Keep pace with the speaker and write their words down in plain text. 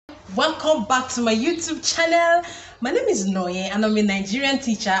Welcome back to my YouTube channel. My name is Noye and I'm a Nigerian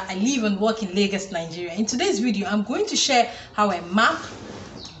teacher. I live and work in Lagos, Nigeria. In today's video, I'm going to share how I mark,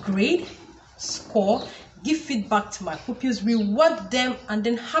 grade, score, give feedback to my pupils, reward them, and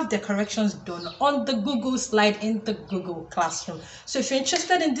then have their corrections done on the Google slide in the Google Classroom. So if you're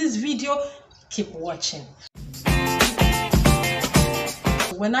interested in this video, keep watching.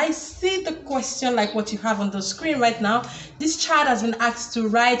 When I see the question like what you have on the screen right now, this child has been asked to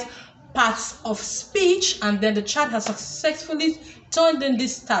write parts of speech, and then the child has successfully turned in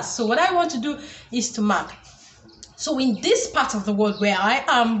this task. So what I want to do is to mark. So in this part of the world where I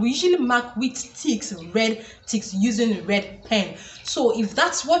am, we usually mark with ticks, red ticks, using red pen. So if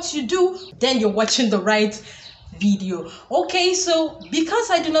that's what you do, then you're watching the right video. Okay, so because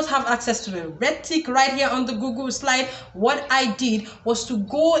I do not have access to a red tick right here on the Google slide, what I did was to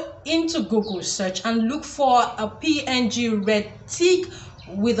go into Google search and look for a PNG red tick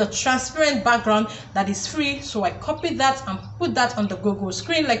with a transparent background that is free. So I copied that and put that on the Google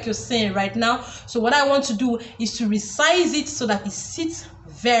screen like you're seeing right now. So what I want to do is to resize it so that it sits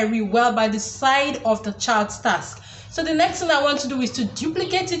very well by the side of the child's task. So the next thing I want to do is to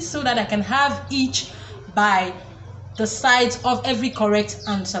duplicate it so that I can have each by the sides of every correct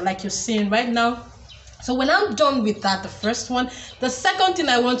answer like you're seeing right now. So when I'm done with that, the first one, the second thing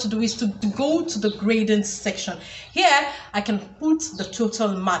I want to do is to go to the grading section. Here I can put the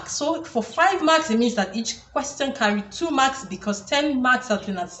total marks. So for 5 marks, it means that each question carries 2 marks because 10 marks have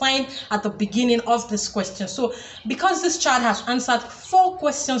been assigned at the beginning of this question. So because this child has answered 4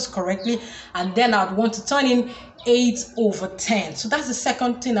 questions correctly, and then I would want to turn in 8/10. So that's the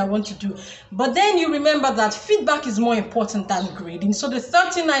second thing I want to do. But then you remember that feedback is more important than grading. So the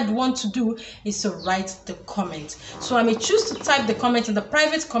third thing I'd want to do is to write the comment. So I may choose to type the comment in the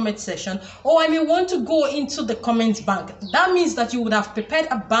private comment section, or I may want to go into the comment bank. That means that you would have prepared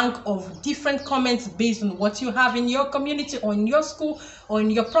a bank of different comments based on what you have in your community or in your school or in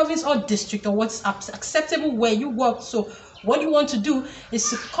your province or district, or what's acceptable where you work. So what you want to do is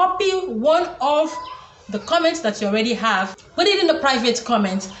to copy one of the comments that you already have, put it in the private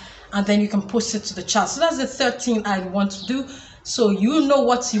comment, and then you can post it to the child. So that's the third thing I want to do, so you know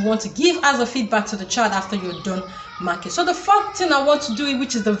what you want to give as a feedback to the child after you're done marking. So the fourth thing I want to do,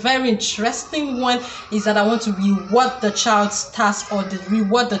 which is the very interesting one, is that I want to reward the child's task or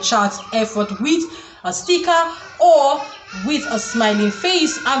reward the child's effort with a sticker or with a smiling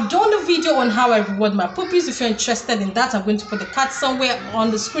face. I've done a video on how I reward my pupils. If you're interested in that, I'm going to put the card somewhere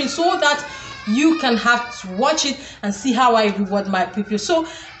on the screen so that you can have to watch it and see how I reward my pupils. So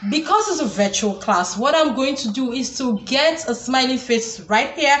because it's a virtual class, what I'm going to do is to get a smiling face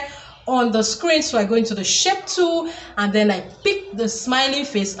right here on the screen. So I go into the shape tool and then I pick the smiling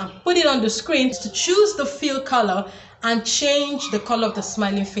face and put it on the screen to choose the fill color and change the color of the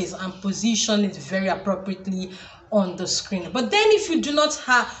smiling face and position it very appropriately on the screen. But then if you do not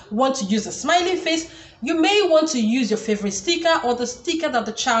want to use a smiling face, you may want to use your favorite sticker or the sticker that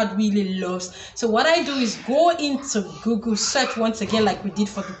the child really loves. So what I do is go into Google search once again like we did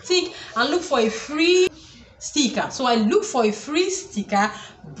for the tick and look for a free sticker. So I look for a free sticker,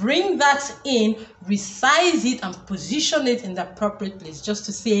 bring that in, resize it and position it in the appropriate place just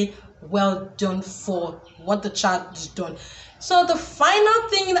to say well done for what the child has done. So the final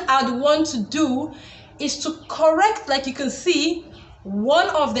thing I'd want to do is to correct, like you can see, one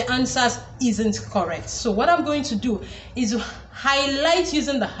of the answers isn't correct. So what I'm going to do is highlight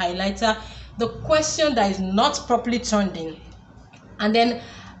using the highlighter the question that is not properly turned in, and then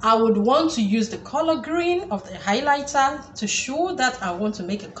I would want to use the color green of the highlighter to show that I want to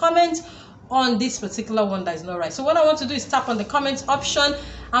make a comment on this particular one that is not right. So what I want to do is tap on the comments option,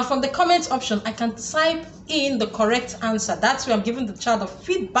 and from the comments option I can type in the correct answer. That's where I'm giving the child a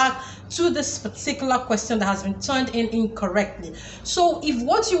feedback to this particular question that has been turned in incorrectly. So if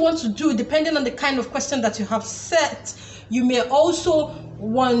what you want to do, depending on the kind of question that you have set, you may also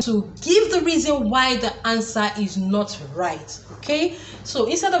want to give the reason why the answer is not right. Okay, so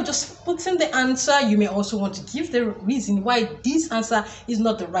instead of just putting the answer, you may also want to give the reason why this answer is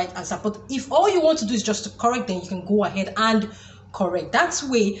not the right answer. But if all you want to do is just to correct, then you can go ahead and correct. That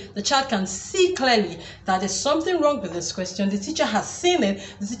way the child can see clearly that there's something wrong with this question. The teacher has seen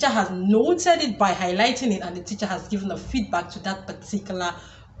it, the teacher has noted it by highlighting it, and the teacher has given a feedback to that particular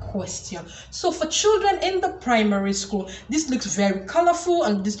question. So for children in the primary school, this looks very colorful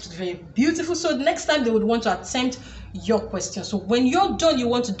and this looks very beautiful. So next time they would want to attempt your question. So when you're done, you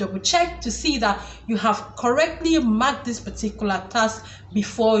want to double check to see that you have correctly marked this particular task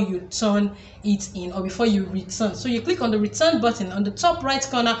before you turn it in or before you return. So you click on the return button on the top right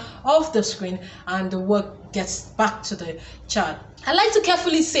corner of the screen and the work gets back to the child. I like to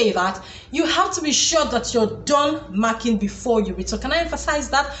carefully say that you have to be sure that you're done marking before you return. Can I emphasize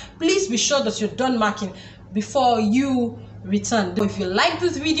that? Please be sure that you're done marking before you return. If you like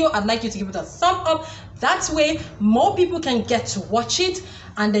this video, I'd like you to give it a thumb up. That way more people can get to watch it,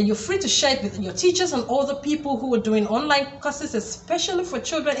 and then you're free to share it with your teachers and other people who are doing online courses, especially for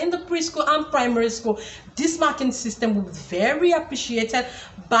children in the preschool and primary school. This marking system will be very appreciated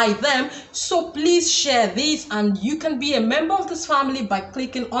by them, so please share this, and you can be a member of this family by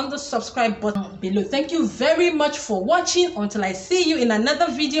clicking on the subscribe button below. Thank you very much for watching. Until I see you in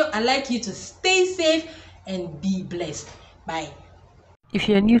another video, I'd like you to stay safe and be blessed. Bye. If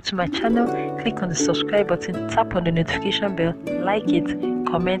you're new to my channel, click on the subscribe button, tap on the notification bell, like it,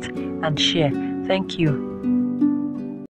 comment and share. Thank you.